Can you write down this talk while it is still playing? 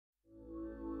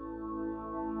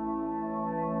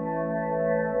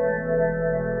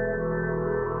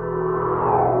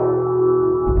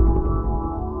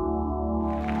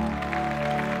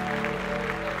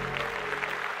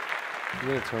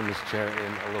turn this chair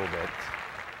in a little bit.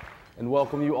 And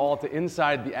welcome you all to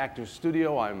Inside the Actors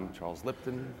Studio. I'm Charles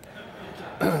Lipton.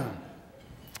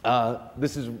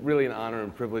 This is really an honor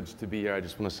and privilege to be here. I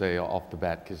just want to say off the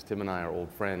bat, because Tim and I are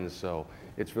old friends, so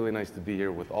it's really nice to be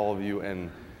here with all of you. And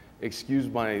excuse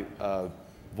my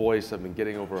voice, I've been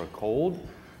getting over a cold,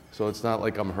 so it's not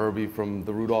like I'm Herbie from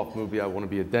the Rudolph movie, I want to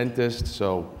be a dentist,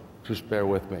 so just bear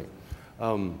with me.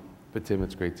 But Tim,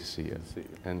 it's great to see you.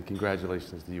 And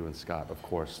congratulations to you and Scott, of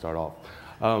course, start off.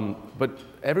 But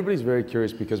everybody's very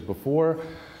curious because before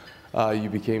you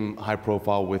became high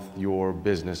profile with your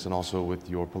business and also with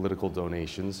your political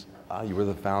donations, you were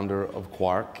the founder of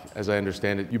Quark. As I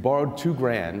understand it, you borrowed $2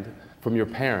 grand from your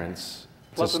parents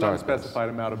plus to start an unspecified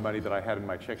amount of money that I had in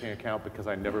my checking account because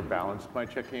I never balanced my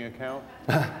checking account.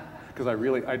 Because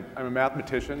I'm a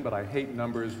mathematician, but I hate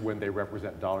numbers when they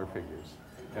represent dollar figures.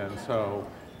 And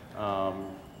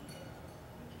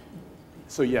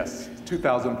so, yes,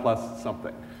 2,000 plus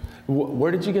something.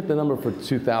 Where did you get the number for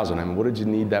 2,000? I mean, what did you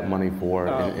need that money for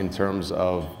in terms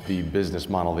of the business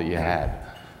model that you had?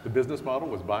 The business model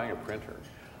was buying a printer.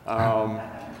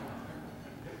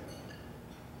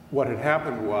 What had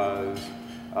happened was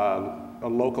a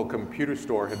local computer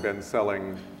store had been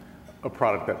selling a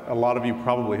product that a lot of you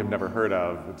probably have never heard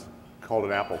of. It's called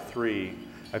an Apple III.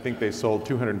 I think they sold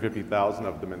 250,000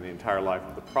 of them in the entire life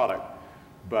of the product,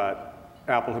 but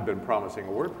Apple had been promising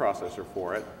a word processor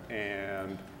for it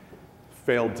and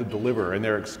failed to deliver, and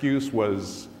their excuse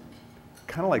was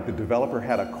kind of like the developer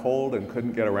had a cold and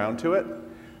couldn't get around to it.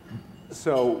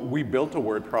 So we built a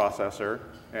word processor,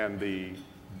 and the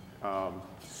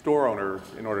store owner,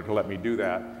 in order to let me do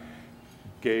that,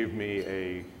 gave me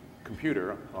a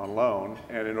computer on loan,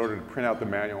 and in order to print out the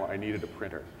manual, I needed a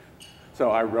printer. So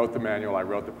I wrote the manual, I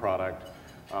wrote the product,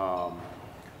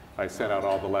 I sent out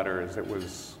all the letters. It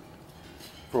was,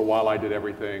 for a while I did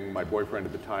everything. My boyfriend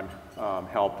at the time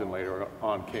helped and later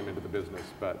on came into the business,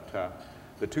 but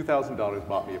the $2,000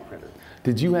 bought me a printer.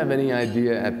 Did you have any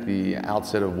idea at the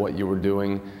outset of what you were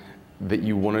doing that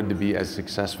you wanted to be as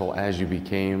successful as you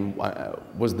became?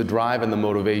 Was the drive and the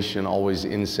motivation always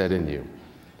inset in you?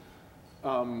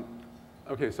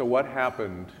 Okay, so what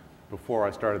happened before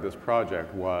I started this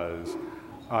project was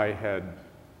I had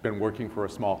been working for a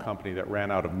small company that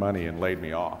ran out of money and laid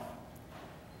me off.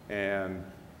 And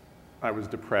I was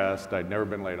depressed. I'd never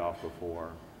been laid off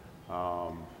before.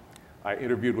 I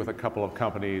interviewed with a couple of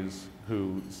companies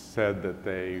who said that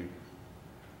they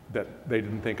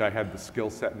didn't think I had the skill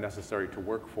set necessary to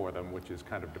work for them, which is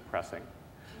kind of depressing.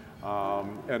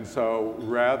 And so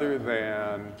rather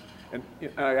than, and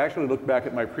I actually looked back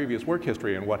at my previous work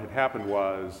history, and what had happened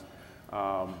was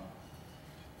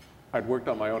I'd worked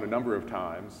on my own a number of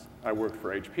times. I worked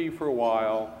for HP for a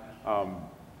while.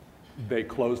 They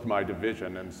closed my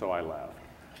division, and so I left.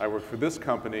 I worked for this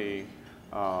company,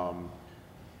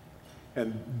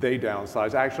 and they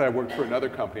downsized. Actually, I worked for another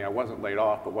company. I wasn't laid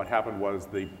off, but what happened was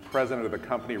the president of the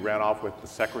company ran off with the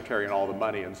secretary and all the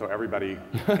money, and so everybody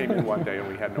came in one day and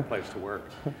we had no place to work.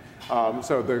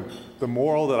 So the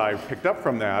moral that I picked up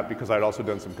from that, because I'd also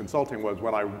done some consulting, was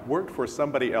when I worked for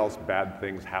somebody else, bad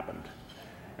things happened.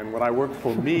 And when I worked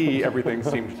for me, everything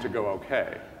seemed to go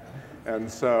okay. And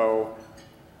so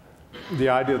the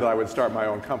idea that I would start my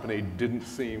own company didn't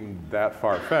seem that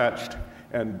far-fetched,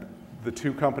 and the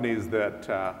two companies that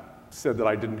said that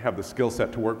I didn't have the skill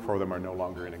set to work for them are no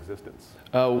longer in existence.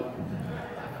 Oh,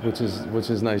 which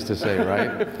is nice to say,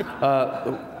 right?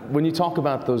 When you talk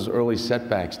about those early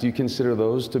setbacks, do you consider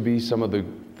those to be some of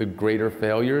the greater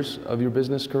failures of your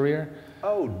business career?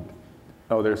 Oh,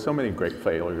 there's so many great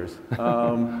failures.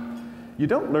 You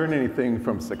don't learn anything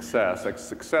from success. Like,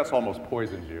 success almost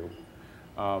poisons you.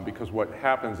 Because what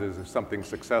happens is if something's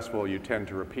successful, you tend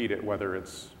to repeat it, whether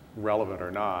it's relevant or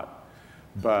not.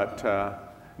 But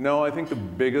no, I think the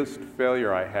biggest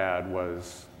failure I had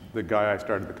was the guy I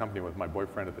started the company with, my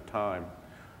boyfriend at the time,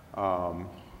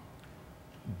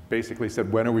 basically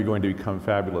said, when are we going to become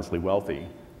fabulously wealthy?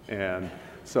 And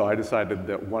so I decided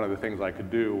that one of the things I could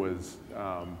do was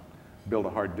build a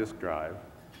hard disk drive.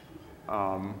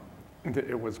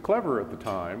 It was clever at the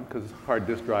time, because hard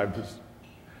disk drives,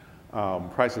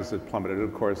 prices had plummeted.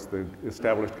 Of course, the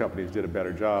established companies did a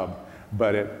better job,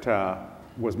 but it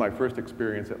was my first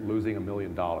experience at losing $1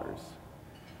 million.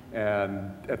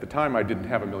 And at the time, I didn't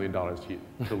have $1 million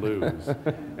to lose.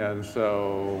 And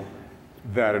so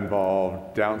that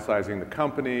involved downsizing the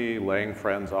company, laying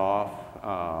friends off,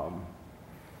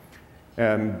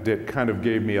 and it kind of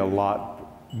gave me a lot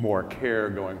more care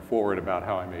going forward about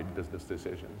how I made business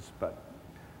decisions. But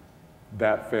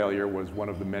that failure was one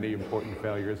of the many important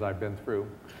failures I've been through.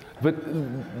 But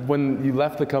when you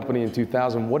left the company in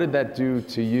 2000, what did that do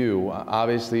to you?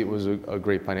 Obviously, it was a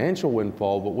great financial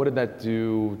windfall, but what did that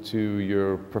do to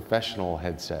your professional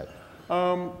headset?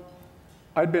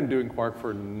 I'd been doing Quark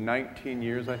for 19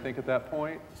 years, I think, at that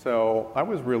point. So I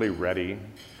was really ready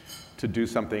to do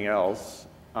something else.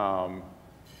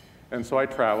 And so I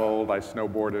traveled, I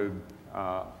snowboarded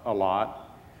a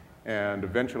lot, and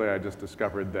eventually I just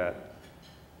discovered that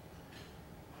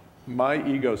my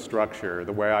ego structure,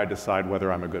 the way I decide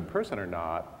whether I'm a good person or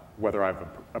not, whether I'm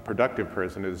a productive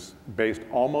person, is based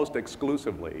almost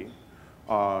exclusively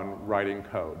on writing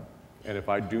code. And if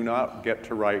I do not get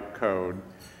to write code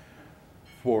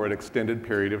for an extended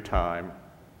period of time,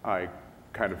 I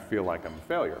kind of feel like I'm a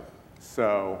failure.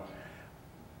 So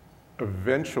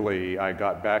eventually I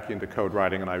got back into code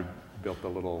writing, and I built a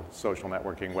little social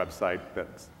networking website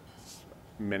that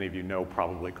many of you know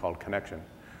probably, called Connection.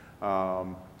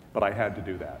 But I had to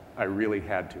do that. I really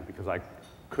had to, because I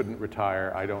couldn't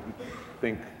retire. I don't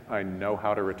think I know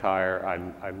how to retire.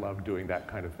 I love doing that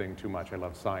kind of thing too much. I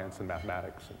love science and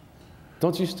mathematics.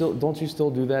 Don't you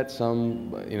still do that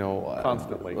some,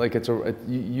 constantly? Like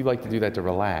you like to do that to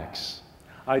relax.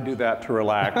 I do that to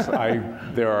relax.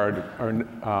 There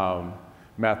are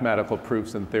mathematical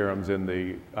proofs and theorems in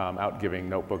the OutGiving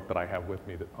notebook that I have with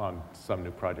me on some new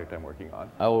project I'm working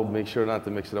on. I will make sure not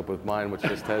to mix it up with mine, which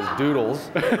just has doodles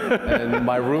and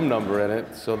my room number in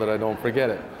it so that I don't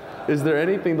forget it. Is there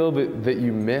anything, though, that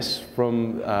you miss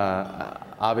from,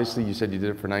 obviously you said you did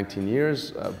it for 19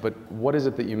 years, but what is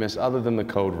it that you miss other than the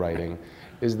code writing?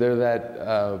 Is there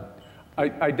that?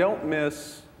 I don't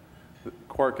miss,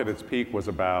 Quark at its peak was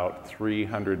about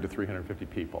 300 to 350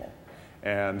 people.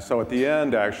 And so at the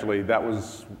end, actually, that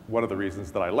was one of the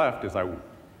reasons that I left, is I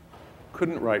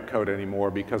couldn't write code anymore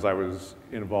because I was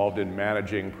involved in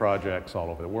managing projects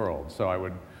all over the world. So I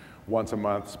would, once a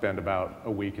month, spend about a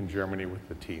week in Germany with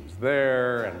the teams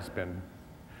there, and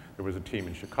there was a team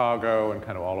in Chicago and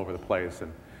kind of all over the place.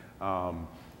 And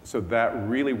so that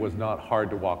really was not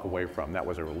hard to walk away from. That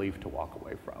was a relief to walk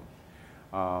away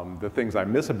from. The things I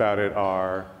miss about it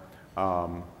are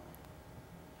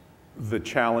the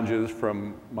challenges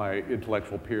from my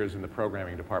intellectual peers in the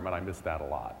programming department. I miss that a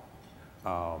lot.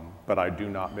 But I do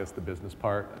not miss the business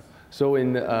part. So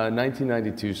in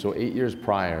 1992, so 8 years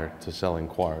prior to selling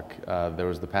Quark, there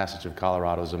was the passage of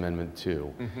Colorado's Amendment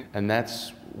 2. Mm-hmm. And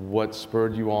that's what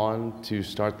spurred you on to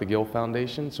start the Gill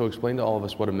Foundation. So explain to all of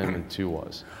us what Amendment 2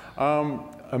 was.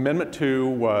 Amendment 2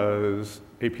 was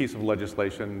a piece of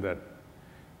legislation that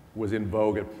was in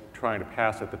vogue at trying to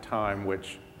pass at the time,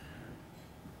 which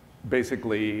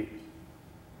basically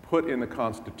put in the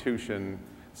Constitution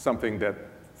something that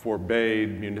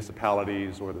forbade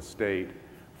municipalities or the state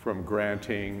from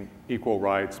granting equal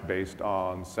rights based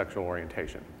on sexual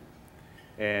orientation.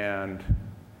 And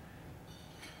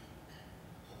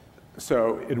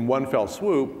so in one fell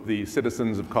swoop, the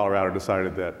citizens of Colorado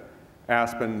decided that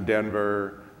Aspen,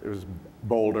 Denver, there was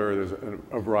Boulder, there's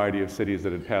a variety of cities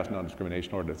that had passed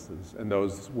non-discrimination ordinances, and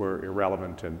those were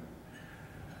irrelevant. And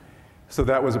so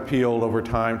that was appealed over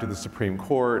time to the Supreme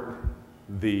Court.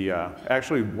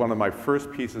 Actually, one of my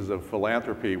first pieces of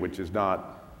philanthropy, which is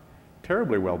not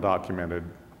terribly well documented,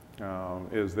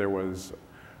 is there was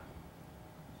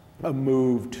a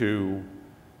move to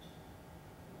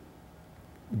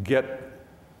get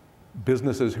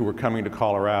businesses who were coming to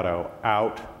Colorado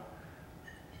out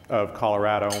of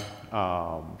Colorado,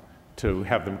 to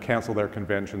have them cancel their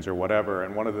conventions or whatever.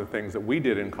 And one of the things that we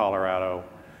did in Colorado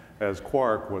as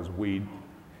Quark was we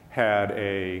had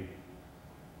a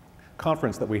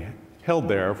conference that we held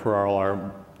there for all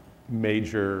our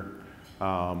major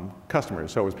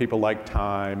customers. So it was people like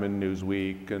Time and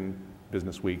Newsweek and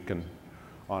Business Week and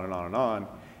on and on and on.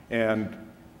 And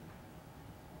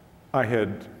I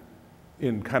had,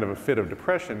 in kind of a fit of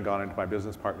depression, gone into my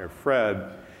business partner,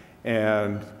 Fred,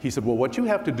 and he said, well, what you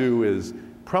have to do is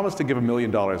promise to give $1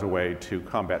 million away to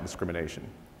combat discrimination.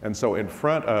 And so in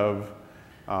front of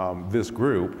this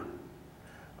group,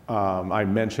 I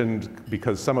mentioned,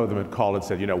 because some of them had called and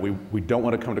said, we don't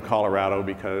want to come to Colorado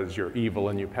because you're evil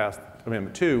and you passed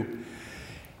Amendment 2.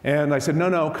 And I said,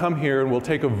 no, come here and we'll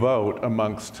take a vote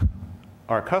amongst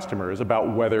our customers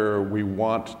about whether we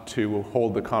want to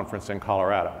hold the conference in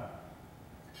Colorado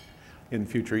in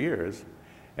future years.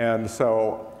 And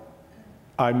so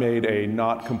I made a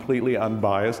not completely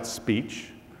unbiased speech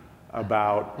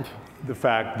about the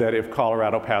fact that if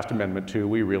Colorado passed Amendment 2,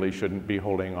 we really shouldn't be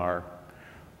holding our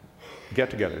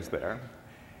get-togethers there.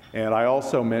 And I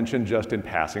also mentioned just in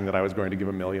passing that I was going to give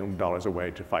 $1 million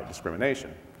away to fight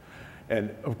discrimination.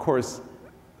 And of course,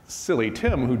 silly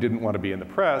Tim, who didn't want to be in the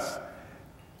press,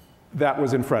 that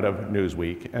was in front of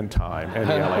Newsweek and Time and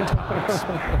the LA Times.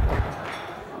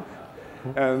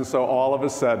 And so all of a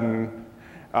sudden,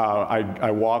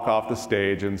 I walk off the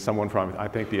stage and someone from, I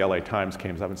think the LA Times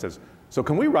came up and says, "So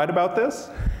can we write about this?"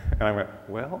 And I went,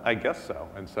 "Well, I guess so."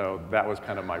 And so that was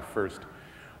kind of my first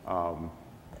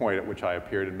point at which I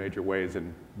appeared in major ways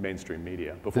in mainstream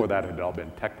media. Before that, it had all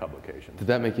been tech publications. Did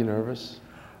that make you nervous?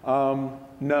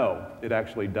 No, it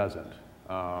actually doesn't.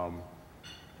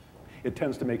 It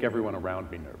tends to make everyone around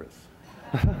me nervous.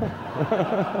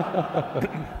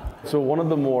 So one of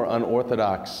the more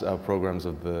unorthodox programs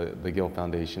of the Gill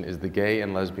Foundation is the Gay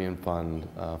and Lesbian Fund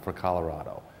for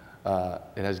Colorado.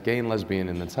 It has gay and lesbian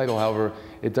in the title, however,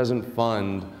 it doesn't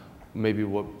fund maybe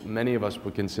what many of us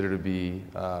would consider to be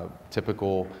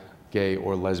typical gay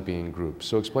or lesbian groups.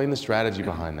 So explain the strategy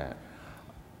behind that.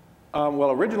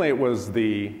 Well, originally it was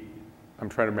I'm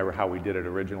trying to remember how we did it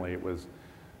originally. It was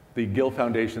the Gill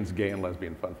Foundation's Gay and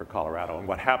Lesbian Fund for Colorado. And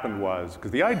what happened was,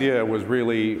 because the idea was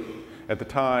really, at the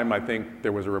time, I think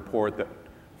there was a report that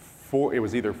it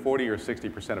was either 40 or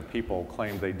 60% of people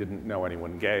claimed they didn't know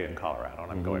anyone gay in Colorado.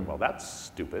 And I'm going, well, that's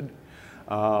stupid.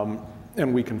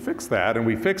 And we can fix that, and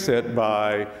we fix it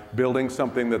by building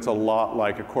something that's a lot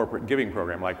like a corporate giving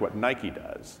program, like what Nike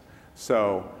does.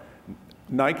 So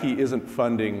Nike isn't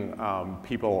funding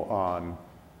people on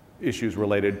issues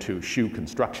related to shoe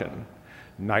construction.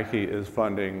 Nike is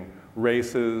funding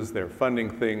races, they're funding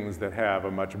things that have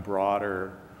a much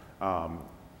broader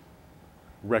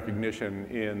recognition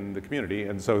in the community.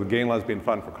 And so the Gay and Lesbian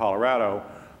Fund for Colorado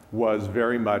was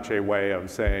very much a way of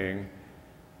saying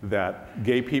that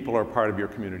gay people are part of your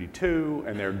community too,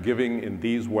 and they're giving in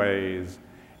these ways.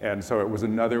 And so it was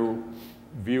another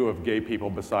view of gay people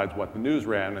besides what the news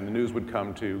ran, and the news would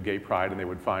come to Gay Pride and they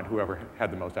would find whoever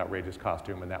had the most outrageous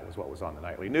costume, and that was what was on the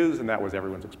nightly news, and that was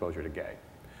everyone's exposure to gay.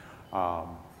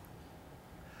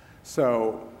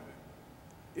 So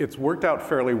it's worked out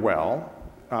fairly well.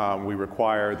 We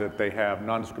require that they have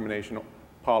non-discrimination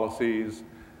policies.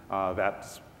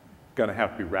 That's going to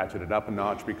have to be ratcheted up a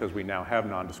notch because we now have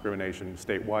non-discrimination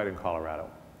statewide in Colorado.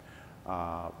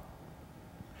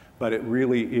 But it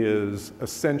really is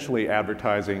essentially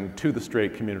advertising to the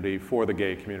straight community for the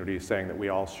gay community, saying that we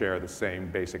all share the same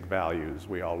basic values,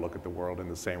 we all look at the world in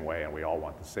the same way, and we all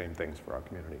want the same things for our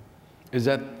community. Is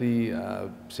that the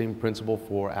same principle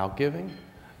for OutGiving?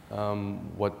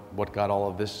 What got all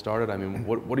of this started? I mean,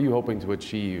 what are you hoping to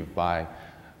achieve by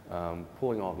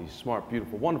pulling all these smart,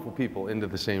 beautiful, wonderful people into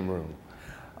the same room?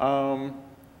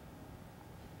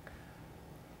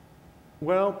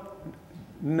 Well,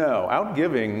 no.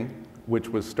 OutGiving, which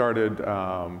was started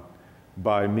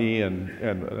by me,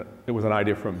 and it was an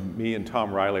idea from me and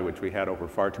Tom Riley, which we had over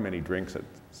far too many drinks at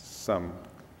some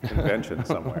convention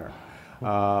somewhere.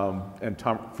 And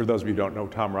Tom, for those of you who don't know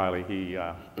Tom Riley, he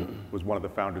was one of the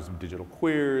founders of Digital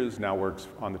Queers, now works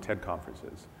on the TED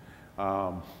conferences.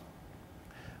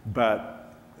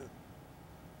 But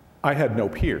I had no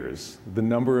peers. The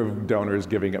number of donors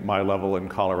giving at my level in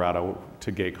Colorado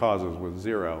to gay causes was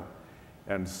 0.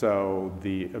 And so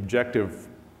the objective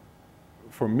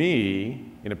for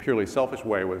me, in a purely selfish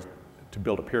way, was to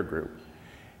build a peer group.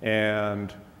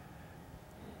 And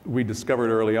we discovered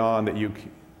early on that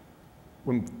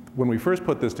when we first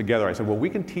put this together, I said, well, we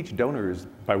can teach donors,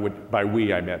 by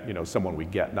we I meant someone we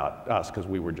get, not us, because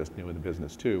we were just new in the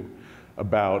business too,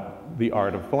 about the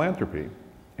art of philanthropy.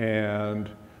 And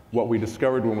what we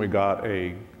discovered when we got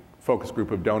a focus group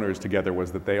of donors together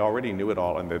was that they already knew it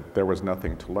all and that there was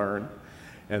nothing to learn.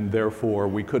 And therefore,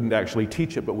 we couldn't actually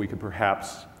teach it, but we could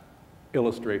perhaps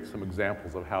illustrate some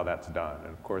examples of how that's done.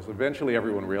 And of course, eventually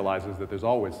everyone realizes that there's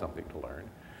always something to learn.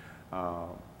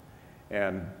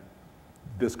 And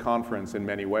this conference, in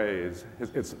many ways,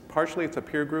 partially it's a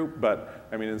peer group, but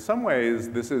I mean, in some ways,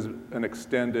 this is an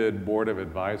extended board of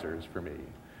advisors for me.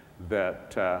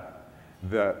 That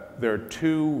there are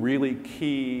 2 really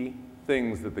key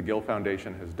things that the Gill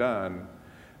Foundation has done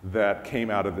that came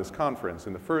out of this conference.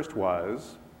 And the first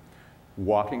was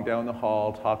walking down the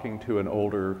hall, talking to an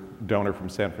older donor from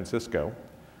San Francisco,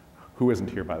 who isn't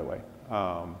here, by the way.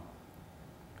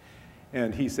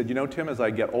 And he said, Tim, as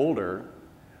I get older,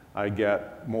 I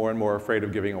get more and more afraid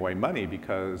of giving away money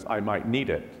because I might need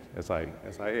it as I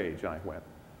age. And I went,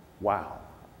 wow,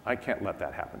 I can't let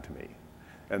that happen to me.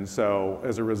 And so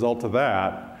as a result of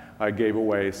that, I gave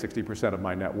away 60% of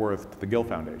my net worth to the Gill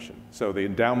Foundation. So the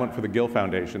endowment for the Gill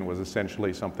Foundation was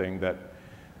essentially something that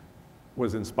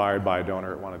was inspired by a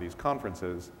donor at one of these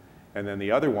conferences. And then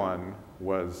the other one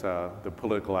was the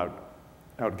political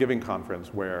OutGiving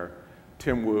conference, where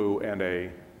Tim Wu and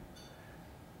a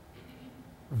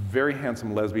very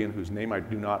handsome lesbian whose name I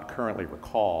do not currently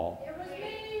recall. It was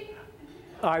me.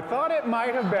 I thought it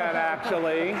might have been,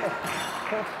 actually.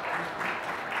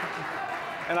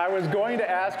 And I was going to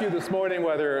ask you this morning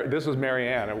whether, this was Mary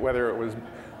Ann, whether it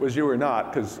was you or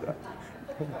not,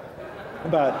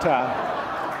 but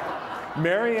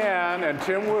Mary Ann and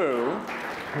Tim Wu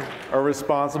are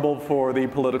responsible for the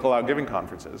political OutGiving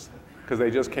conferences, because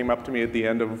they just came up to me at the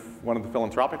end of one of the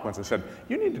philanthropic ones and said,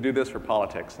 you need to do this for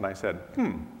politics. And I said,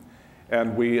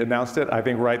 And we announced it, I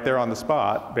think, right there on the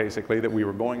spot, basically, that we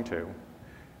were going to.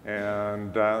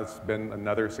 And it's been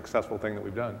another successful thing that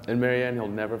we've done. And Marianne, he'll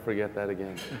never forget that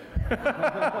again.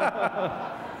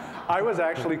 I was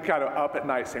actually kind of up at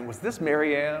night saying, was this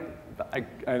Marianne? I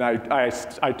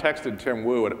texted Tim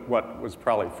Wu at what was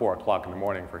probably 4 o'clock in the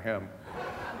morning for him.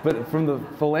 But from the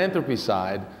philanthropy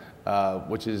side,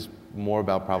 which is more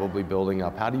about probably building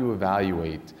up, how do you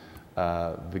evaluate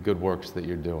the good works that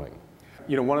you're doing?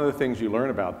 You know, one of the things you learn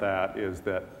about that is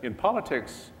that in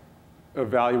politics,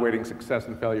 evaluating success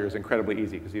and failure is incredibly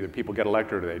easy, because either people get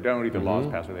elected or they don't, either laws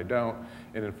pass or they don't,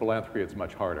 and in philanthropy it's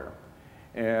much harder.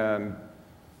 And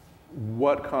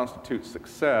what constitutes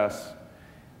success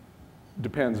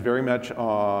depends very much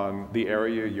on the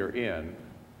area you're in,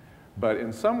 but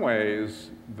in some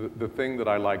ways, the thing that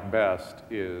I like best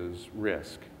is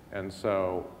risk. And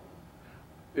so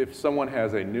if someone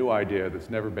has a new idea that's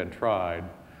never been tried,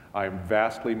 I'm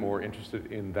vastly more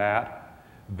interested in that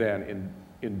than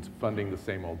in funding the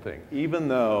same old thing. Even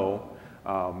though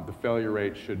the failure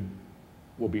rate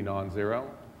will be non-zero.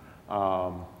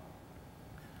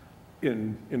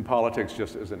 In politics,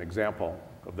 just as an example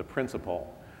of the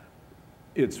principle,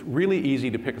 it's really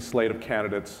easy to pick a slate of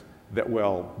candidates that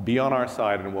will be on our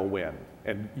side and will win.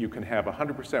 And you can have a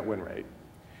 100% win rate.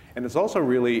 And it's also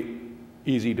really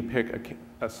easy to pick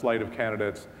a slate of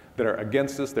candidates that are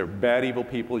against us. They're bad, evil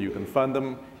people. You can fund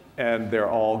them, and they're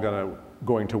all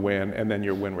going to win, and then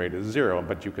your win rate is 0,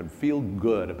 but you can feel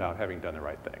good about having done the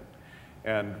right thing.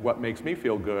 And what makes me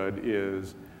feel good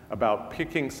is about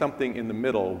picking something in the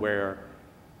middle where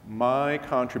my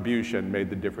contribution made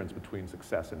the difference between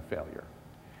success and failure.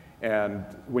 And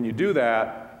when you do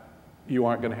that, you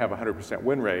aren't going to have a 100%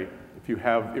 win rate. If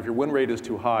your win rate is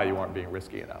too high, you aren't being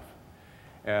risky enough.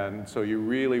 And so you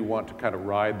really want to kind of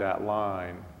ride that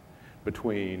line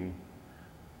between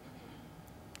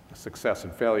success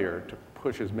and failure to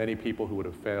push as many people who would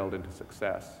have failed into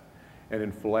success. And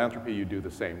in philanthropy, you do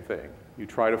the same thing. You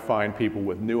try to find people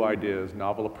with new ideas,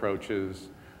 novel approaches,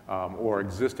 or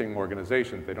existing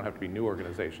organizations. They don't have to be new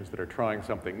organizations that are trying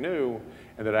something new,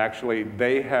 and that actually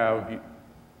they have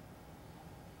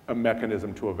a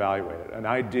mechanism to evaluate it. An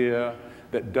idea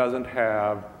that doesn't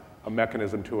have a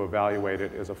mechanism to evaluate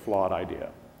it is a flawed idea.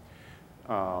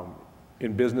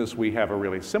 In business, we have a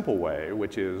really simple way,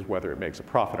 which is whether it makes a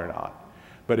profit or not.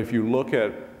 But if you look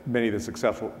at many of the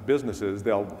successful businesses,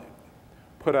 they'll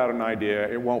put out an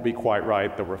idea, it won't be quite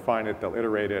right, they'll refine it, they'll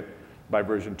iterate it by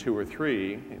version 2 or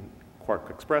 3. In Quark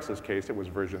Express's case, it was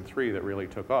version 3 that really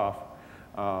took off.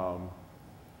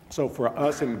 So for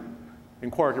us in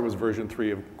Quark, it was version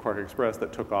 3 of Quark Express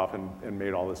that took off and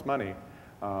made all this money.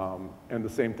 And the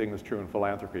same thing is true in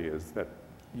philanthropy, is that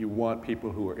you want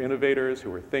people who are innovators, who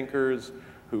are thinkers,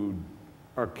 who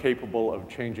are capable of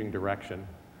changing direction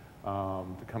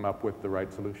to come up with the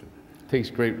right solution. It takes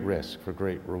great risk for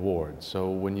great reward. So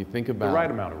when you think about... The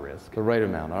right amount of risk. The right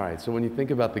amount, all right. So when you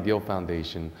think about the Gill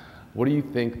Foundation, what do you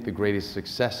think the greatest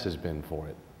success has been for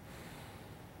it?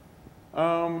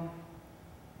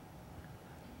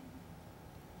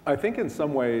 I think in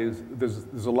some ways,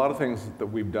 there's a lot of things that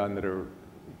we've done that are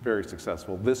very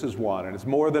successful. This is one, and it's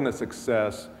more than a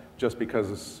success just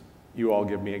because you all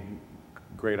give me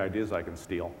great ideas I can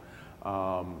steal.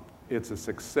 It's a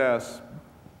success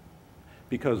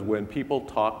because when people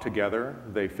talk together,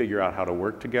 they figure out how to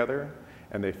work together,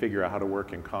 and they figure out how to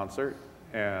work in concert.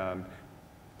 And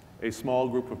a small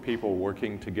group of people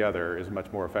working together is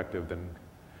much more effective than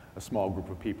a small group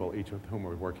of people, each of whom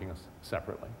are working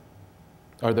separately.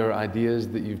 Are there ideas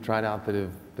that you've tried out that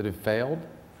have failed?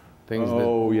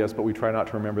 Yes, but we try not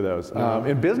to remember those.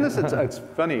 In business, it's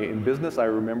funny. In business, I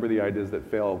remember the ideas that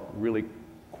fail really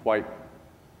quite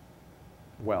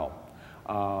well.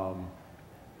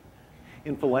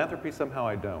 In philanthropy, somehow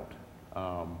I don't.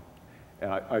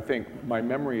 And I think my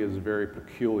memory is very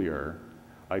peculiar.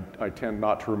 I tend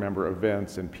not to remember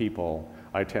events and people.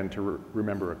 I tend to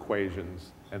remember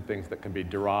equations and things that can be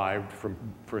derived from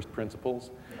first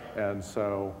principles. And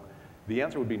so the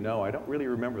answer would be no, I don't really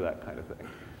remember that kind of thing.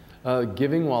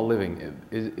 Giving while living,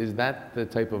 is that the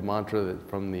type of mantra that,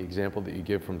 from the example that you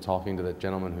give from talking to that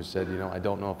gentleman who said, you know, I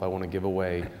don't know if I want to give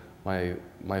away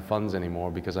my funds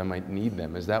anymore because I might need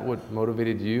them. Is that what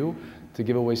motivated you to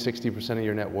give away 60% of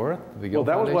your net worth to the Gill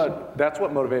Foundation? That's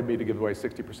what motivated me to give away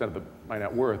 60% of my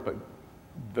net worth, but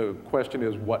the question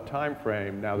is what time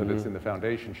frame, now that it's in the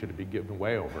foundation, should it be given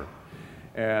away over?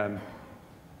 And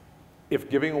if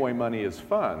giving away money is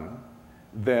fun,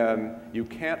 then you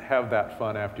can't have that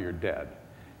fun after you're dead.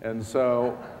 And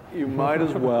so you might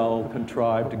as well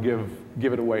contrive to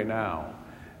give it away now.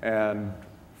 And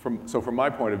so from my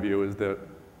point of view is that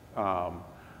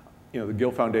the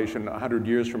Gill Foundation 100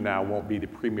 years from now won't be the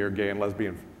premier gay and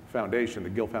lesbian foundation. The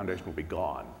Gill Foundation will be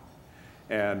gone.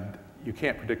 And you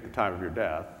can't predict the time of your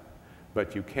death,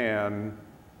 but you can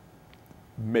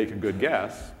make a good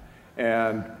guess.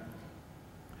 And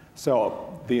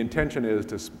so the intention is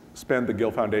to spend the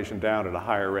Gill Foundation down at a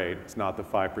higher rate. It's not the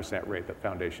 5% rate that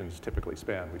foundations typically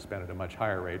spend. We spend at a much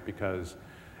higher rate because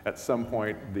at some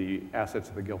point the assets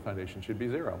of the Gill Foundation should be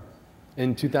zero.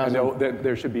 In 2000,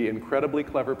 there should be incredibly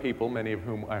clever people, many of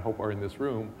whom I hope are in this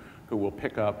room, who will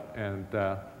pick up and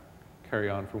carry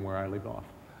on from where I leave off.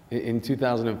 In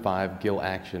 2005, Gill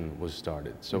Action was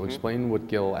started. So explain what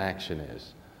Gill Action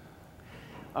is.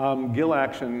 Gill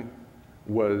Action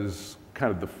was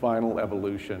kind of the final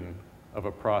evolution of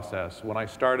a process. When I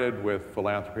started with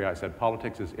philanthropy, I said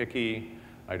politics is icky.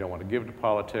 I don't want to give to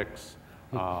politics.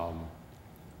 Is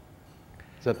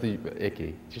that the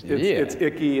icky? It's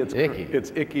icky.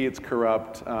 It's icky. It's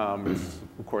corrupt. It's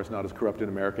of course not as corrupt in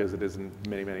America as it is in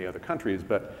many, many other countries.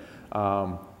 But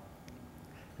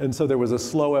and so there was a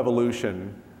slow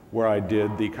evolution where I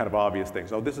did the kind of obvious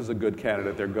things. Oh, this is a good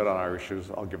candidate. They're good on our issues.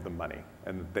 I'll give them money.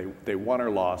 And they won or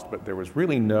lost, but there was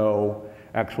really no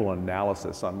actual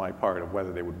analysis on my part of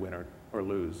whether they would win or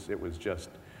lose. It was just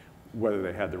whether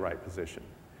they had the right position.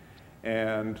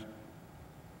 And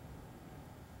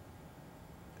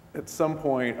at some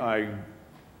point, I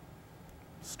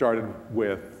started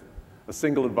with a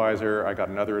single advisor. I got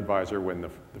another advisor when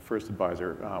the first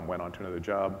advisor went on to another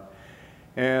job.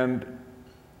 And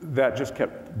that just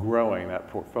kept growing. That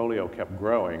portfolio kept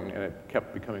growing, and it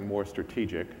kept becoming more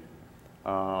strategic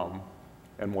and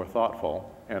more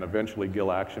thoughtful. And eventually,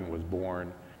 Gill Action was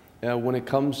born. When it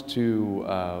comes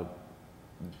to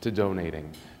donating,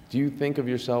 do you think of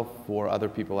yourself for other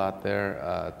people out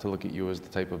there to look at you as the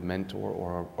type of mentor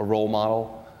or a role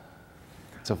model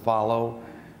to follow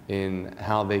in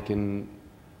how they can,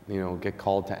 get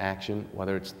called to action,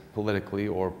 whether it's politically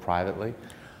or privately?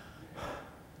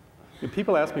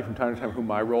 People ask me from time to time who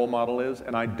my role model is,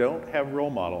 and I don't have role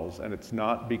models, and it's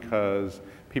not because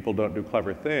people don't do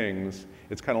clever things.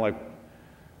 It's kind of like,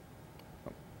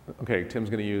 okay,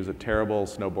 Tim's going to use a terrible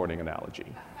snowboarding analogy.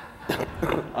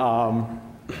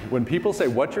 When people say,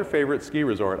 what's your favorite ski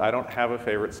resort? I don't have a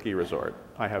favorite ski resort.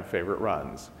 I have favorite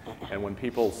runs. And when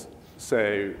people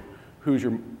say, who's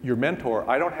your mentor?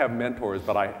 I don't have mentors,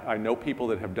 but I know people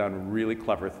that have done really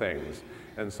clever things.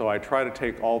 And so I try to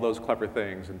take all those clever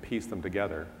things and piece them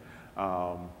together.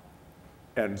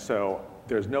 And so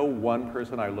there's no one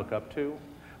person I look up to,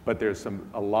 but there's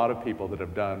a lot of people that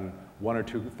have done one or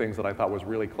two things that I thought was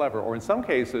really clever, or in some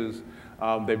cases,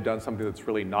 they've done something that's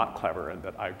really not clever and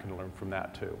that I can learn from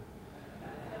that too.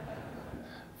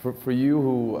 For you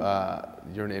who,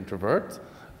 you're an introvert,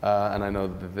 and I know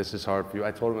that this is hard for you.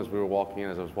 I told him as we were walking in,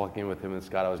 as I was walking in with him and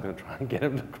Scott, I was going to try and get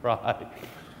him to cry.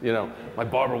 My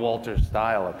Barbara Walters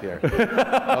style up here.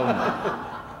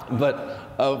 But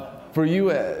for you,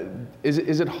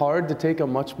 is it hard to take a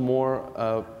much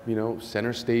more,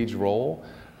 center stage role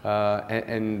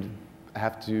and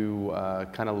have to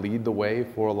kind of lead the way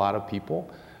for a lot of people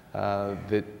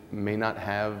that may not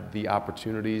have the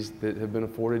opportunities that have been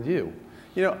afforded you?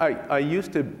 I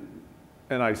used to,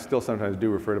 and I still sometimes do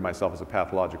refer to myself as a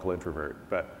pathological introvert,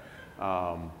 but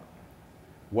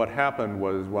what happened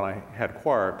was when I had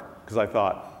Quark, because I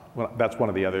thought, well, that's one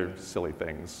of the other silly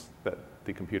things that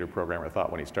the computer programmer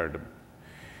thought when he started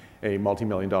a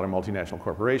multi-million-dollar multinational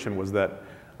corporation, was that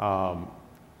I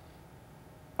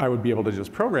would be able to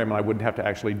just program and I wouldn't have to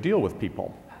actually deal with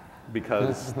people,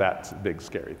 because that's a big,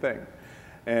 scary thing.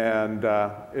 And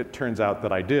it turns out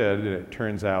that I did, and it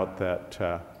turns out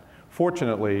that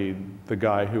fortunately, the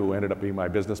guy who ended up being my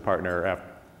business partner, after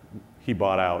he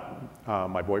bought out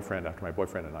my boyfriend after my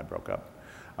boyfriend and I broke up.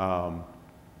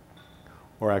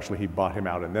 Or actually, he bought him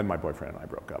out and then my boyfriend and I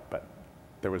broke up, but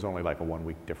there was only like a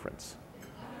 1-week difference.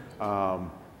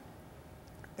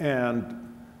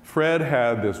 And Fred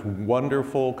had this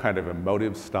wonderful kind of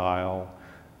emotive style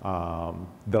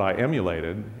that I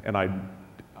emulated, and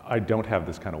I don't have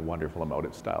this kind of wonderful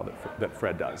emotive style that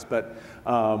Fred does. But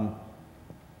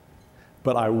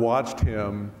I watched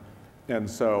him, and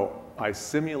so I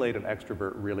simulate an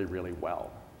extrovert really, really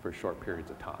well. for short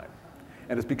periods of time.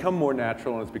 And it's become more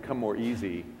natural and it's become more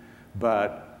easy,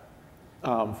 but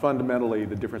fundamentally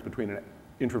the difference between an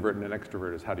introvert and an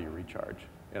extrovert is how do you recharge?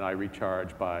 And I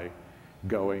recharge by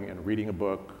going and reading a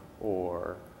book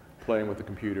or playing with the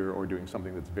computer or doing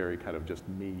something that's very kind of just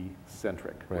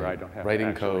me-centric, where I don't have writing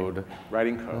to actually, code.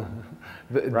 Writing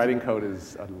code. Writing code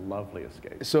is a lovely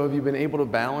escape. So have you been able to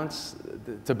balance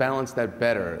that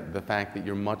better, the fact that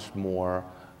you're much more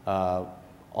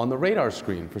on the radar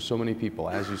screen for so many people,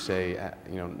 as you say,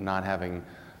 you know, not having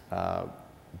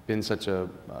been such a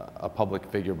public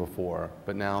figure before,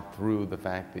 but now through the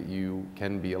fact that you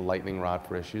can be a lightning rod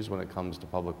for issues when it comes to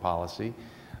public policy.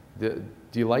 Do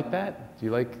you like that? Do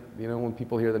you like, you know, when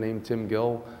people hear the name Tim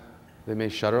Gill, they may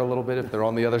shudder a little bit if they're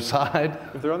on the other side?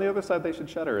 If they're on the other side, they should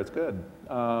shudder. It's good.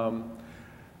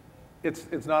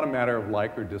 It's not a matter of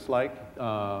like or dislike. You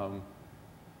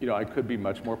know, I could be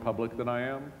much more public than I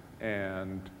am,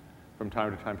 and from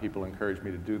time to time people encourage me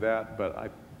to do that,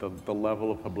 but the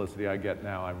level of publicity I get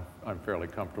now, I'm fairly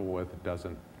comfortable with. It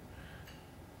doesn't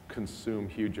consume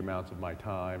huge amounts of my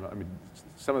time. I mean,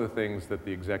 some of the things that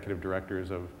the executive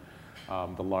directors of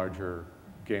the larger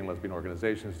gay and lesbian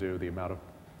organizations do, the amount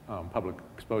of public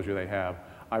exposure they have,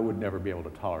 I would never be able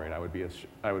to tolerate. I would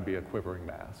be a quivering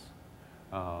mass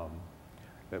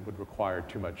that would require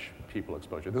too much people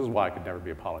exposure. This is why I could never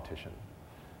be a politician.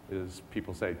 Is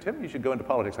people say, Tim, you should go into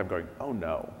politics. I'm going, oh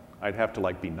no, I'd have to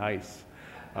like be nice.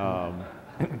 I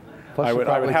would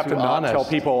have to not tell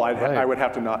people. I would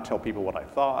have to not tell people what I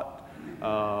thought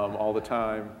all the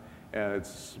time. And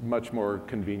it's much more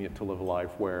convenient to live a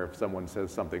life where if someone says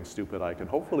something stupid, I can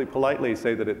hopefully politely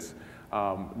say that it's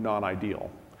non-ideal.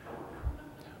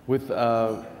 With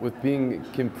being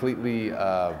completely,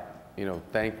 you know,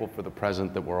 thankful for the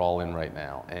present that we're all in right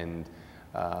now, and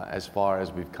as far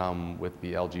as we've come with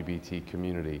the LGBT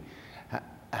community,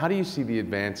 how do you see the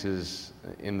advances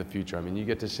in the future? I mean, you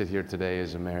get to sit here today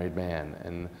as a married man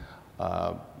and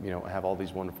you know, have all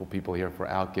these wonderful people here for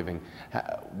OutGiving.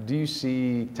 Do you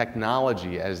see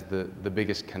technology as the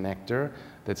biggest connector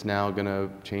that's now going to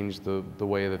change the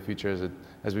way of the future,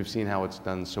 as we've seen how it's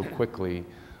done so quickly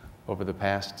over the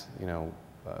past, you know,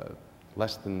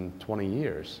 less than 20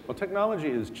 years? Well,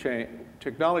 technology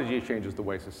changes the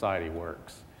way society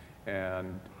works,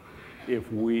 and if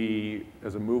we,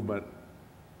 as a movement,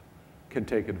 can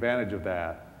take advantage of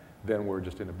that, then we're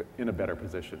just in a better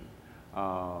position.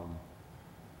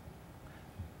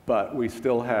 But we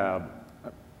still have,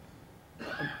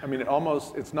 I mean,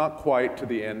 it's not quite to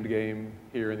the end game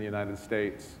here in the United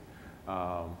States.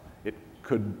 It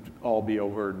could all be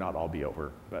over, not all be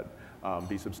over, but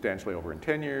be substantially over in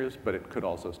 10 years, but it could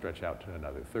also stretch out to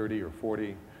another 30 or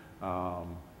 40.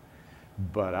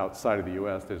 But outside of the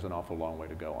US, there's an awful long way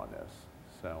to go on this.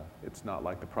 So it's not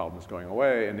like the problem is going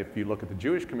away. And if you look at the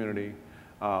Jewish community,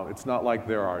 it's not like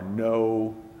there are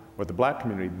or the black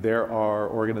community, there are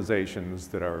organizations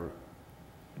that are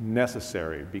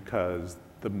necessary because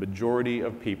the majority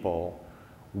of people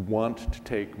want to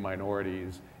take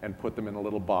minorities and put them in a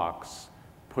little box,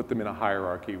 put them in a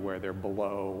hierarchy where they're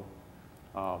below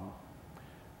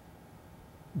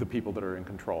the people that are in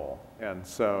control. And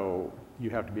so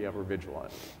you have to be ever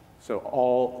vigilant.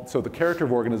 So the character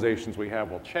of organizations we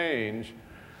have will change,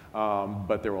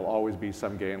 but there will always be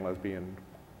some gay and lesbian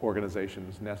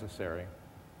organizations necessary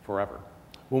forever.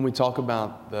 When we talk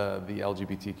about the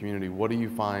LGBT community, what do you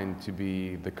find to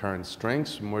be the current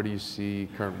strengths, and where do you see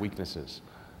current weaknesses?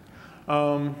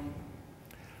 I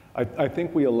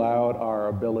think we allowed our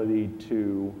ability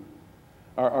to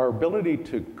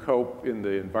cope in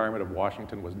the environment of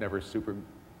Washington was never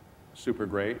super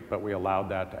great, but we allowed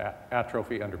that to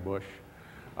atrophy under Bush.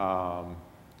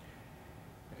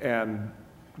 And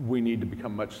we need to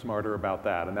become much smarter about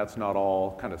that, and that's not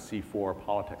all kind of C4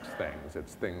 politics things.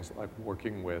 It's things like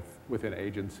working within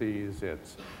agencies.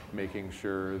 It's making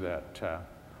sure that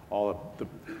all of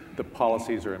the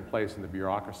policies are in place in the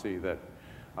bureaucracy that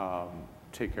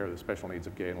take care of the special needs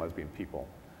of gay and lesbian people.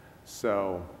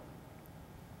 So,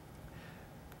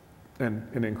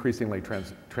 and increasingly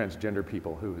transgender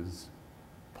people whose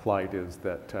plight is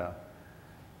that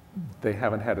they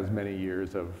haven't had as many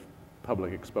years of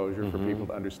public exposure for people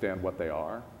to understand what they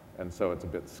are, and so it's a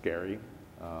bit scary.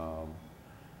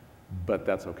 But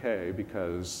that's okay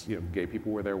because, you know, gay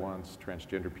people were there once.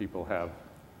 Transgender people have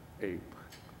a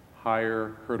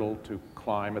higher hurdle to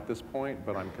climb at this point,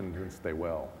 but I'm convinced they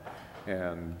will.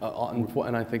 And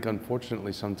I think,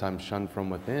 unfortunately, sometimes shunned from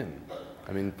within.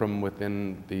 I mean, from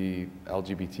within the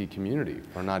LGBT community,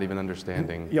 for not even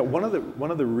understanding. Yeah, one of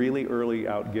the really early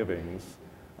OutGivings,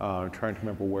 I'm trying to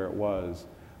remember where it was.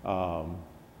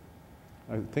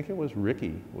 I think it was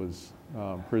Ricky was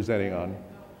presenting on.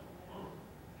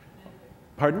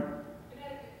 Pardon?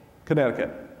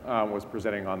 Connecticut was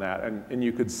presenting on that, and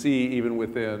you could see even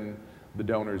within the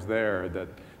donors there that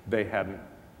they hadn't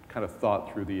kind of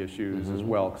thought through the issues as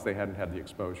well because they hadn't had the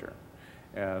exposure.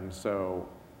 And so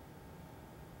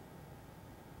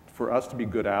for us to be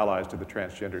good allies to the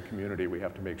transgender community, we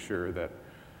have to make sure that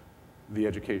the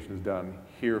education is done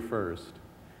here first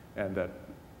and that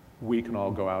we can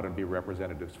all go out and be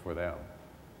representatives for them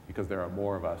because there are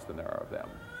more of us than there are of them.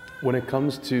 When it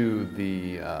comes to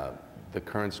the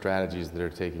current strategies that are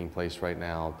taking place right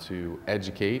now to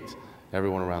educate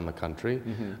everyone around the country,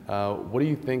 what do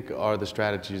you think are the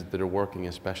strategies that are working,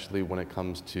 especially when it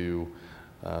comes to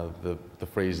the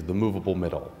phrase, the movable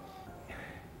middle?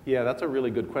 Yeah, that's a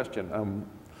really good question.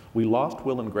 We lost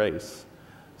Will and Grace,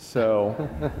 so,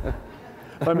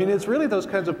 I mean, it's really those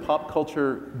kinds of pop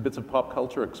culture, bits of pop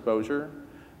culture exposure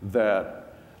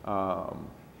that. Do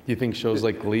you think shows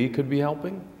like Glee could be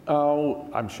helping? Oh,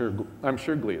 I'm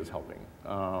sure Glee is helping.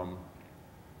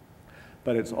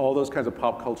 But it's all those kinds of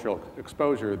pop cultural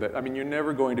exposure that, I mean, you're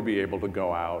never going to be able to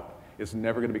go out. It's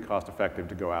never going to be cost effective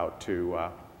to go out to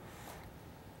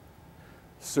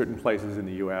certain places in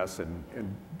the US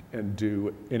and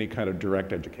do any kind of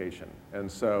direct education.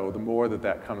 And so the more that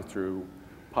that comes through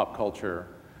pop culture,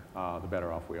 the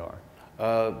better off we are.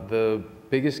 The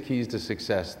biggest keys to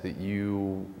success that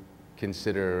you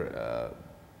consider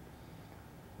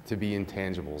to be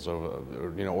intangibles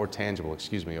or tangible,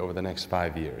 excuse me, over the next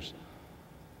 5 years?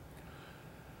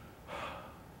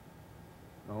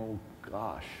 Oh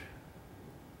gosh.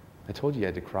 I told you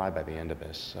had to cry by the end of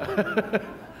this. So.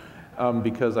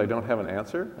 Because I don't have an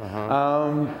answer?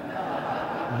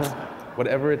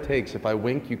 Whatever it takes. If I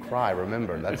wink, you cry.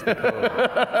 Remember, that's the code.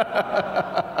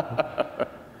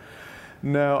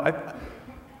 No,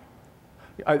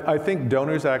 I think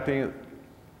donors acting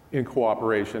in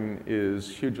cooperation is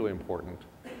hugely important.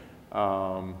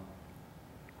 You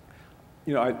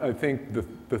know, I think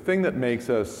the thing that makes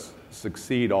us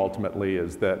succeed ultimately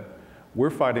is that we're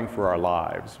fighting for our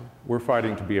lives. We're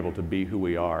fighting to be able to be who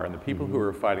we are, and the people who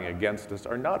are fighting against us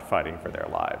are not fighting for their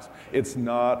lives. It's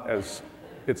not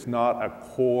a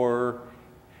core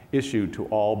issue to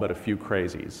all but a few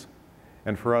crazies.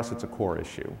 And for us, it's a core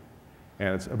issue.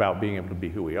 And it's about being able to be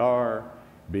who we are,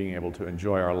 being able to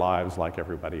enjoy our lives like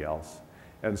everybody else.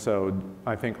 And so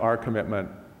I think our commitment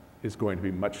is going to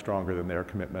be much stronger than their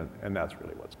commitment, and that's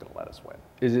really what's going to let us win.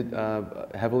 Is it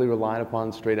heavily relied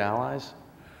upon straight allies?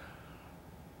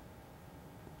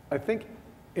 I think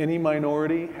any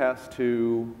minority has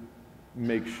to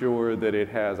make sure that it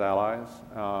has allies.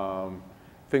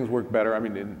 Things work better. I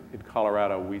mean, in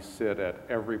Colorado, we sit at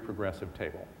every progressive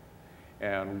table.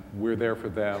 And we're there for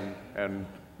them, and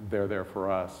they're there for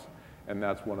us. And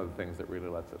that's one of the things that really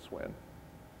lets us win.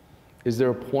 Is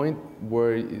there a point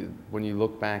where, when you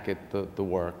look back at the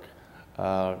work,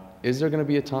 is there going to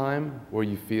be a time where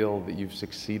you feel that you've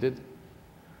succeeded?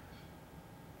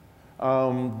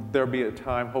 There'll be a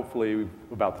time, hopefully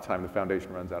about the time the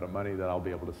foundation runs out of money, that I'll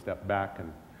be able to step back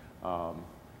and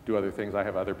do other things. I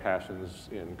have other passions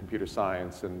in computer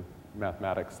science and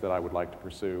mathematics that I would like to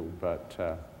pursue, but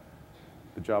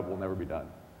the job will never be done.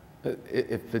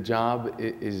 If the job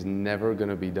is never going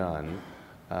to be done,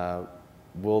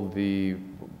 will the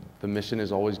mission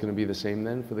is always going to be the same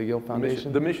then for the Gill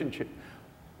Foundation?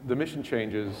 The mission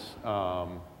changes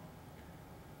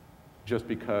just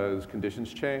because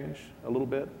conditions change a little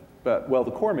bit. But, well,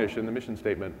 the core mission, the mission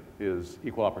statement, is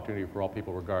equal opportunity for all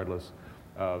people regardless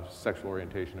of sexual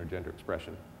orientation or gender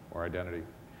expression or identity.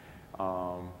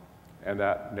 And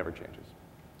that never changes.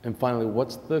 And finally,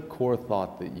 what's the core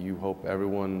thought that you hope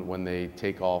everyone, when they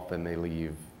take off and they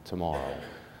leave tomorrow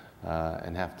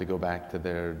and have to go back to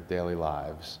their daily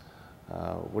lives,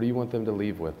 what do you want them to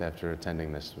leave with after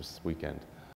attending this weekend?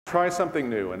 Try something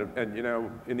new, and you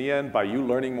know, in the end, by you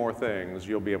learning more things,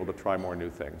 you'll be able to try more new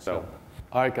things. So.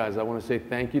 All right, guys, I want to say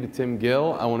thank you to Tim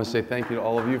Gill. I want to say thank you to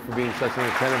all of you for being such an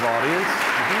attentive audience.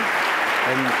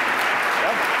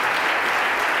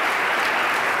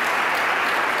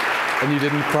 And you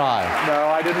didn't cry. No,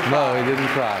 I didn't cry. No, he didn't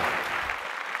cry.